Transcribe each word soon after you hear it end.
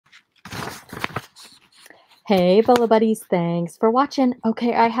Hey, Bolo Buddies, thanks for watching.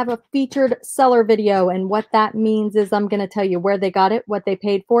 Okay, I have a featured seller video, and what that means is I'm going to tell you where they got it, what they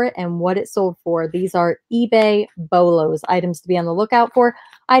paid for it, and what it sold for. These are eBay Bolos, items to be on the lookout for,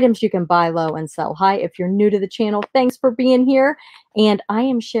 items you can buy low and sell high. If you're new to the channel, thanks for being here. And I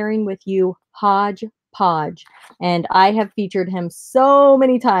am sharing with you Hodge Podge, and I have featured him so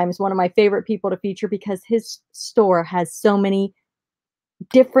many times, one of my favorite people to feature because his store has so many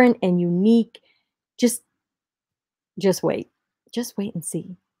different and unique, just wait. Just wait and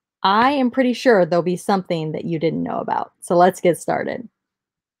see. I am pretty sure there'll be something that you didn't know about. So let's get started.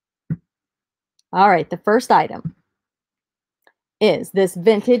 All right, the first item is this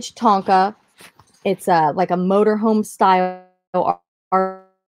vintage Tonka. It's like a motorhome style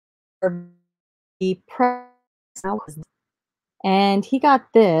RV press. And he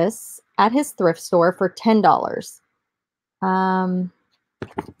got this at his thrift store for $10.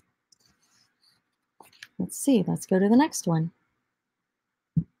 Let's see. Let's go to the next one.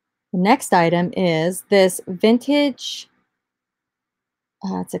 The next item is this vintage,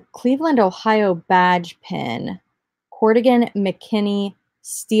 it's a Cleveland, Ohio badge pin, Cordigan McKinney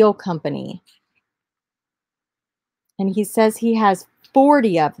Steel Company. And he says he has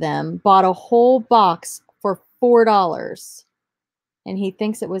 40 of them, bought a whole box for $4. And he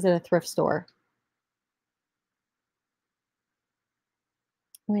thinks it was at a thrift store.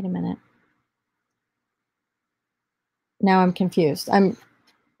 Wait a minute. Now I'm confused.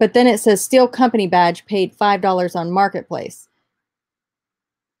 But then it says Steel Company badge paid $5 on Marketplace.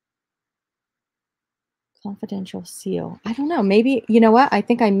 Confidential seal. I don't know. Maybe, you know what? I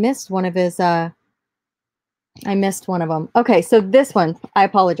think I missed one of his, I missed one of them. Okay, so this one, I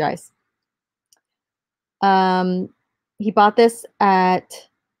apologize. He bought this at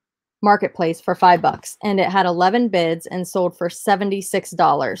Marketplace for $5 and it had 11 bids and sold for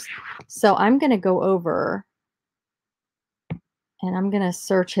 $76. So I'm going to go over and I'm going to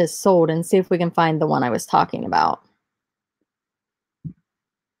search his sold and see if we can find the one I was talking about.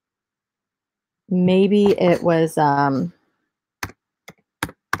 Maybe it was, the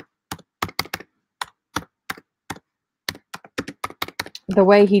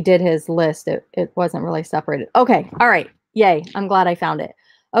way he did his list, it wasn't really separated. Okay. All right. Yay. I'm glad I found it.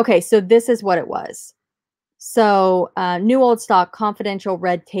 Okay. So this is what it was. So new old stock, confidential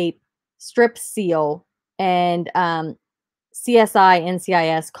red tape, strip seal, and CSI,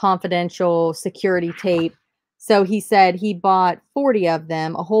 NCIS, confidential security tape. So he said he bought 40 of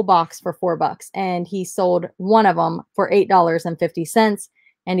them, a whole box for $4, and he sold one of them for $8.50.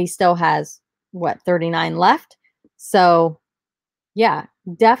 And he still has, what, 39 left? So yeah,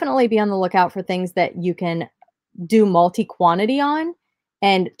 definitely be on the lookout for things that you can do multi-quantity on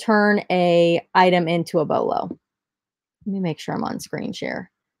and turn a item into a bolo. Let me make sure I'm on screen share.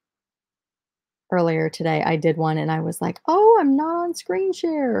 Earlier today, I did one and I was like, oh, I'm not on screen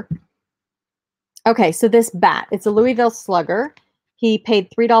share. Okay, so this bat, it's a Louisville Slugger. He paid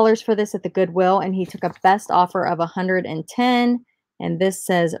 $3 for this at the Goodwill and he took a best offer of $110. And this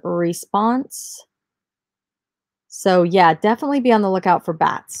says response. So yeah, definitely be on the lookout for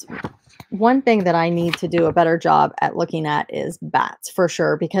bats. One thing that I need to do a better job at looking at is bats for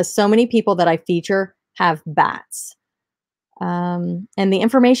sure, because so many people that I feature have bats. And the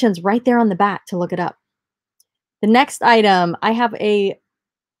information's right there on the bat to look it up. The next item, I have a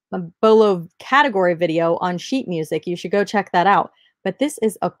Bolo category video on sheet music. You should go check that out. But this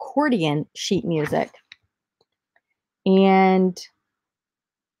is accordion sheet music. And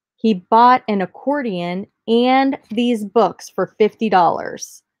he bought an accordion and these books for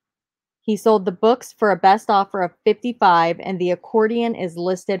 $50. He sold the books for a best offer of $55, and the accordion is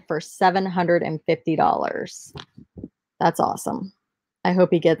listed for $750. That's awesome. I hope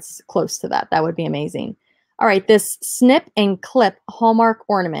he gets close to that. That would be amazing. All right, this snip and clip Hallmark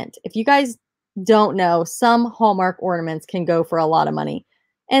ornament. If you guys don't know, some Hallmark ornaments can go for a lot of money,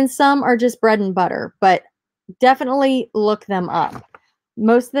 and some are just bread and butter, but definitely look them up.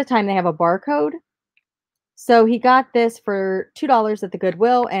 Most of the time they have a barcode. So he got this for $2 at the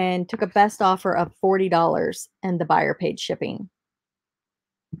Goodwill and took a best offer of $40, and the buyer paid shipping.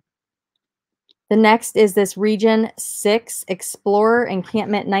 The next is this Region 6 Explorer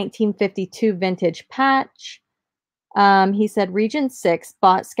Encampment 1952 vintage patch. He said Region 6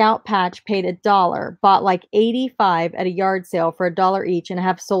 bought Scout patch, paid $1, bought like 85 at a yard sale for $1 each, and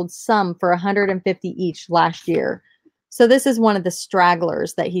have sold some for $150 each last year. So this is one of the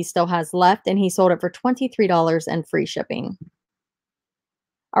stragglers that he still has left, and he sold it for $23 and free shipping.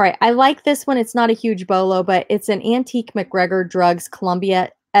 All right, I like this one. It's not a huge bolo, but it's an antique McGregor Drugs Columbia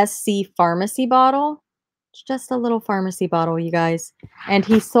SC pharmacy bottle. It's just a little pharmacy bottle, you guys. And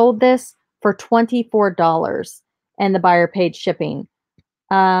he sold this for $24, and the buyer paid shipping.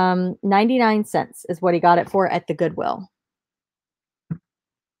 99 cents is what he got it for at the Goodwill.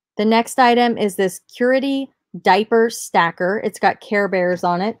 The next item is this Curity diaper stacker. It's got Care Bears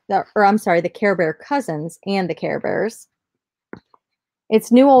on it, or I'm sorry, the Care Bear cousins and the Care Bears.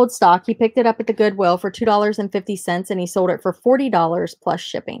 It's new old stock. He picked it up at the Goodwill for $2.50 and he sold it for $40 plus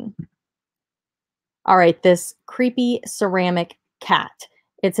shipping. All right, this creepy ceramic cat.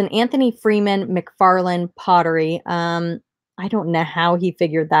 It's an Anthony Freeman McFarlane pottery. I don't know how he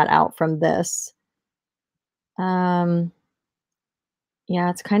figured that out from this. Yeah,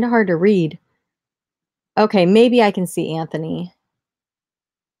 it's kind of hard to read. Okay, maybe I can see Anthony.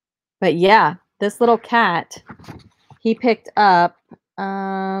 But yeah, this little cat, he picked up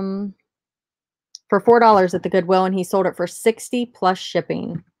for $4 at the Goodwill, and he sold it for $60 plus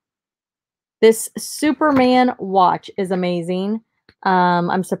shipping. This Superman watch is amazing.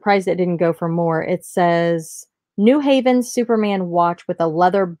 I'm surprised it didn't go for more. It says New Haven Superman watch with a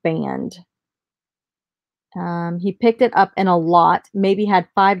leather band. He picked it up in a lot, maybe had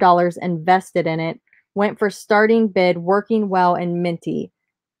 $5 invested in it, went for starting bid, working well, and minty.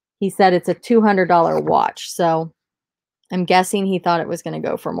 He said it's a $200 watch. So I'm guessing he thought it was going to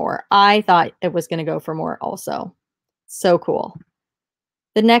go for more. I thought it was going to go for more also. So cool.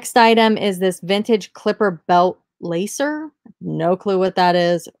 The next item is this vintage clipper belt lacer. No clue what that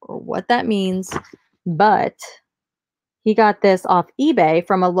is or what that means, but he got this off eBay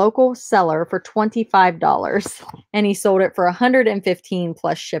from a local seller for $25 and he sold it for $115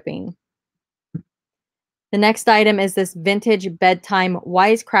 plus shipping. The next item is this vintage bedtime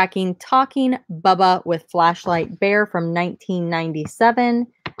wisecracking talking Bubba with flashlight bear from 1997.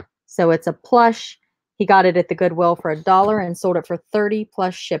 So it's a plush. He got it at the Goodwill for $1 and sold it for $30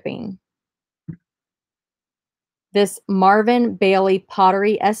 plus shipping. This Marvin Bailey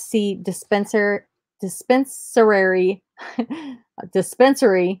Pottery SC dispensary.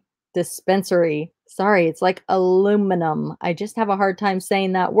 Sorry, it's like aluminum. I just have a hard time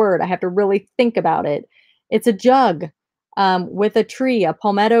saying that word. I have to really think about it. It's a jug with a tree, a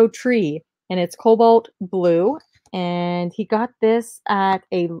palmetto tree, and it's cobalt blue. And he got this at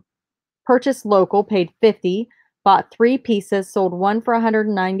a purchase local, paid $50, bought 3 pieces, sold one for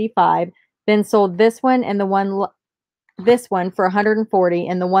 $195, then sold this one and this one for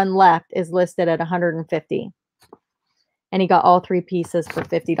 $140, and the one left is listed at $150. And he got all 3 pieces for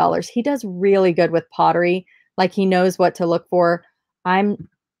 $50. He does really good with pottery. Like, he knows what to look for. I'm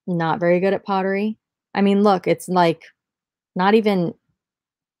not very good at pottery. I mean, look, it's like not even,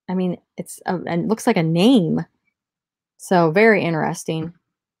 I mean, it looks like a name. So very interesting.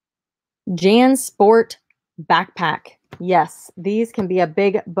 Jan Sport backpack. Yes, these can be a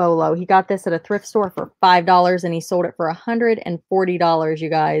big bolo. He got this at a thrift store for $5 and he sold it for $140, you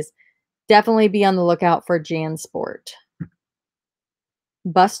guys. Definitely be on the lookout for Jan Sport.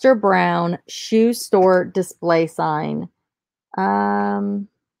 Buster Brown shoe store display sign.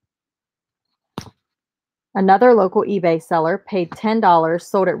 Another local eBay seller paid $10,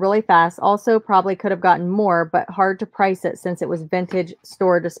 sold it really fast. Also probably could have gotten more, but hard to price it since it was vintage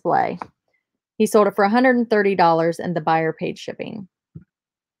store display. He sold it for $130 and the buyer paid shipping.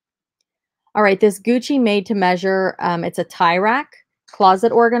 All right, this Gucci made to measure, it's a tie rack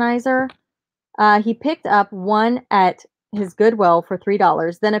closet organizer. He picked up one at his Goodwill for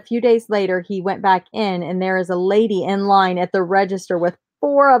 $3. Then a few days later, he went back in and there is a lady in line at the register with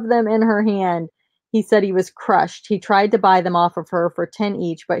 4 of them in her hand. He said he was crushed. He tried to buy them off of her for 10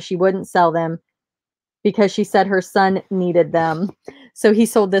 each, but she wouldn't sell them because she said her son needed them. So he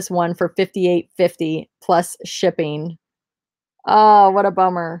sold this one for $58.50 plus shipping. Oh, what a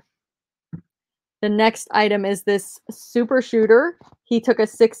bummer. The next item is this super shooter. He took a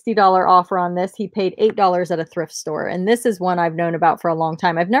 $60 offer on this. He paid $8 at a thrift store. And this is one I've known about for a long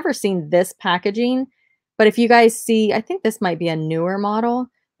time. I've never seen this packaging, but if you guys see, I think this might be a newer model.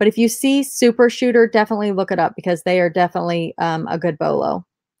 But if you see super shooter, definitely look it up because they are definitely a good bolo.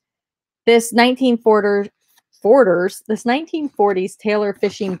 This 1940s Taylor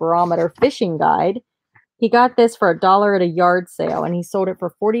Fishing Barometer fishing guide. He got this for $1 at a yard sale and he sold it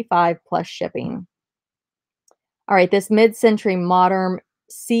for $45 plus shipping. All right, this mid-century modern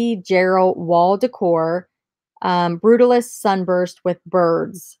C. Gerald wall decor, brutalist sunburst with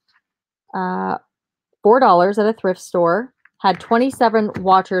birds. $4 at a thrift store. Had 27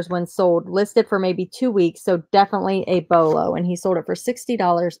 watchers when sold, listed for maybe 2 weeks, so definitely a bolo, and he sold it for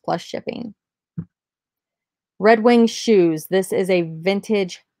 $60 plus shipping. Red Wing shoes. This is a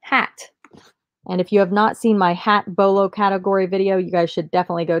vintage hat. And if you have not seen my hat bolo category video, you guys should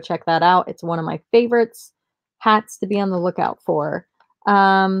definitely go check that out. It's one of my favorites hats to be on the lookout for.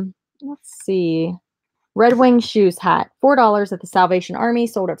 Let's see. Red Wing Shoes hat, $4 at the Salvation Army,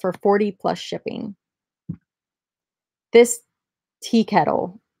 sold it for 40 plus shipping. This tea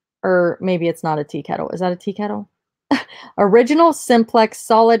kettle, or maybe it's not a tea kettle. Is that a tea kettle? Original Simplex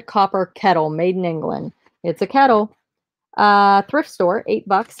solid copper kettle made in England. It's a kettle. Thrift store,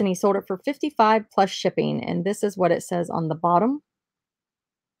 $8, and he sold it for 55 plus shipping. And this is what it says on the bottom.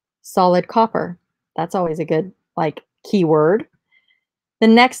 Solid copper. That's always a good, like, keyword. The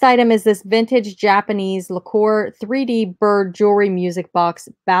next item is this vintage Japanese lacquer 3D bird jewelry music box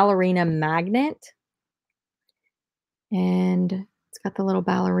ballerina magnet. And it's got the little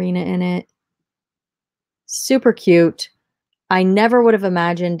ballerina in it. Super cute. I never would have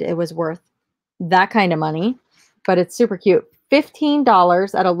imagined it was worth that kind of money, but it's super cute.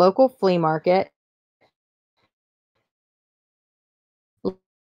 $15 at a local flea market.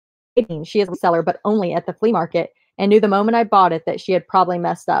 She is a seller, but only at the flea market, and knew the moment I bought it that she had probably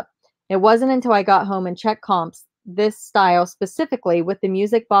messed up. It wasn't until I got home and checked comps. This style, specifically with the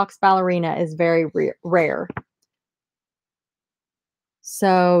music box ballerina, is very rare.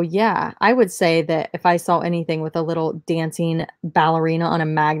 So yeah, I would say that if I saw anything with a little dancing ballerina on a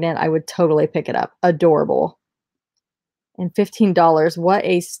magnet, I would totally pick it up. Adorable. And $15, what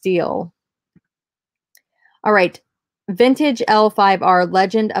a steal. All right. Vintage L5R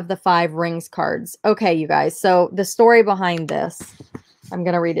Legend of the Five Rings cards. Okay, you guys. So the story behind this, I'm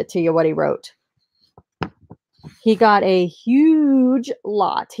going to read it to you what he wrote. He got a huge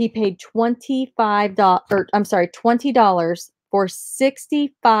lot. He paid $20 for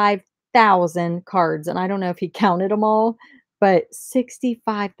 65,000 cards. And I don't know if he counted them all, but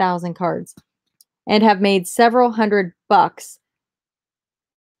 65,000 cards, and have made several $100.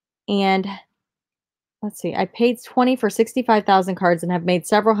 And let's see, I paid 20 for 65,000 cards and have made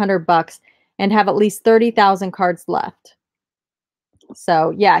several $100 and have at least 30,000 cards left.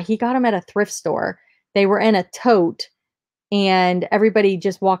 So yeah, he got them at a thrift store. They were in a tote and everybody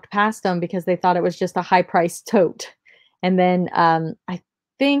just walked past them because they thought it was just a high priced tote. And then I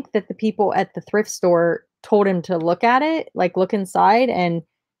think that the people at the thrift store told him to look at it, like look inside, and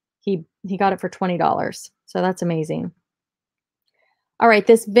he got it for $20. So that's amazing. All right,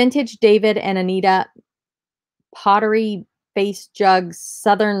 this vintage David and Anita pottery face jug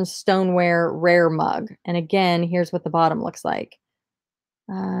southern stoneware rare mug. And again, here's what the bottom looks like.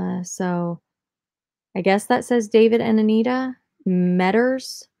 So I guess that says David and Anita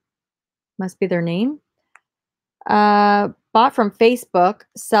Metters, must be their name. Bought from Facebook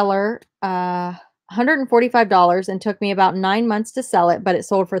seller, $145, and took me about 9 months to sell it, but it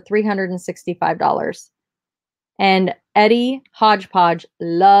sold for $365. And Eddie Hodge Podge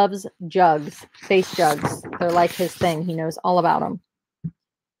loves jugs, face jugs. They're like his thing. He knows all about them.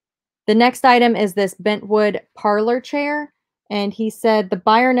 The next item is this bentwood parlor chair. And he said the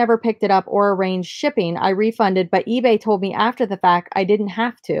buyer never picked it up or arranged shipping. I refunded, but eBay told me after the fact I didn't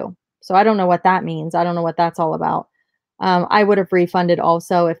have to. So I don't know what that means. I don't know what that's all about. I would have refunded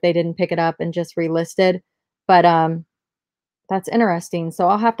also if they didn't pick it up and just relisted. But that's interesting. So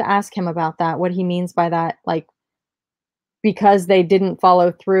I'll have to ask him about that, what he means by that. Like, because they didn't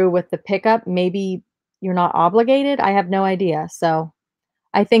follow through with the pickup, maybe you're not obligated. I have no idea. So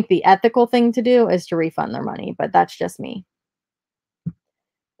I think the ethical thing to do is to refund their money, but that's just me.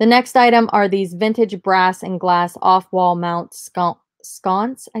 The next item are these vintage brass and glass off-wall mount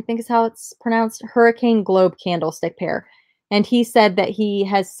sconce, I think is how it's pronounced, Hurricane Globe candlestick pair. And he said that he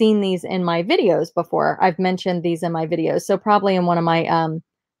has seen these in my videos before. I've mentioned these in my videos. So probably in one of my,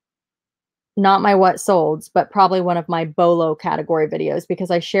 not my what solds, but probably one of my Bolo category videos, because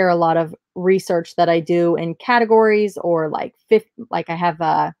I share a lot of research that I do in categories, or like I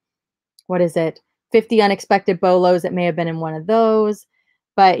have, 50 unexpected Bolos. It may have been in one of those.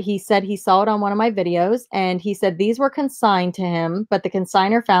 But he said he saw it on one of my videos, and he said these were consigned to him, but the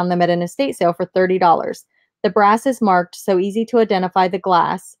consigner found them at an estate sale for $30. The brass is marked, so easy to identify. The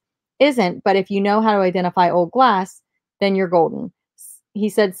glass isn't, but if you know how to identify old glass, then you're golden. He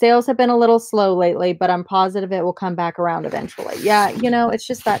said sales have been a little slow lately, but I'm positive it will come back around eventually. Yeah, you know, it's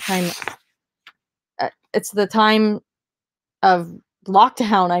just that time. It's the time of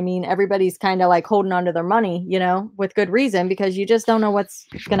lockdown. I mean, everybody's kind of like holding on to their money, you know, with good reason, because you just don't know what's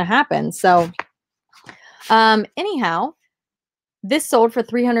going to happen. So anyhow, this sold for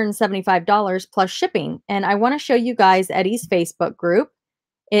 $375 plus shipping. And I want to show you guys Eddie's Facebook group.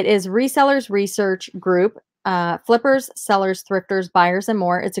 It is Resellers Research Group, flippers, sellers, thrifters, buyers, and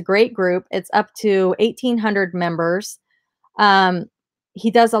more. It's a great group. It's up to 1,800 members. He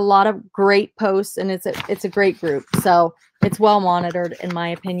does a lot of great posts, and it's a great group. So it's well monitored, in my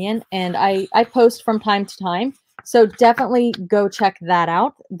opinion. And I post from time to time. So definitely go check that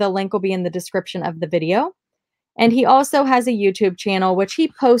out. The link will be in the description of the video. And he also has a YouTube channel, which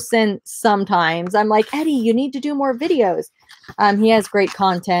he posts in sometimes. I'm like, Eddie, you need to do more videos. He has great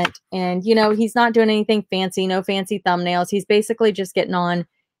content, and, you know, he's not doing anything fancy, no fancy thumbnails. He's basically just getting on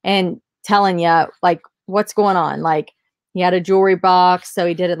and telling you, like, what's going on. Like, he had a jewelry box, so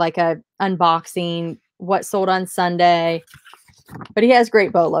he did it like a unboxing, what sold on Sunday. But he has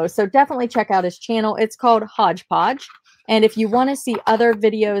great bolos, so definitely check out his channel. It's called Hodge Podge. And if you want to see other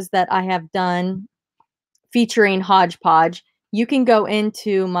videos that I have done featuring Hodge Podge, you can go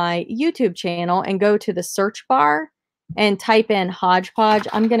into my YouTube channel and go to the search bar and type in Hodge Podge.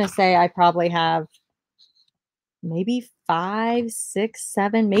 I'm going to say I probably have maybe 5, 6,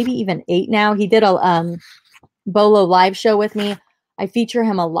 7, maybe even 8 now. He did a Bolo live show with me. I feature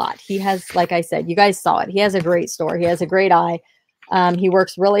him a lot. He has, like I said, you guys saw it. He has a great store. He has a great eye. He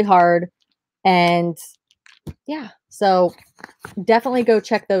works really hard. And yeah, so definitely go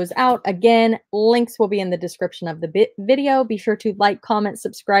check those out. Again, links will be in the description of the video. Be sure to like, comment,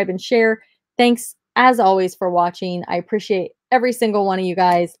 subscribe, and share. Thanks, as always, for watching. I appreciate every single one of you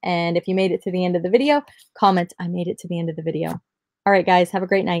guys. And if you made it to the end of the video, comment, I made it to the end of the video. All right, guys, have a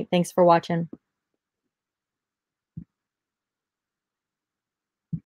great night. Thanks for watching.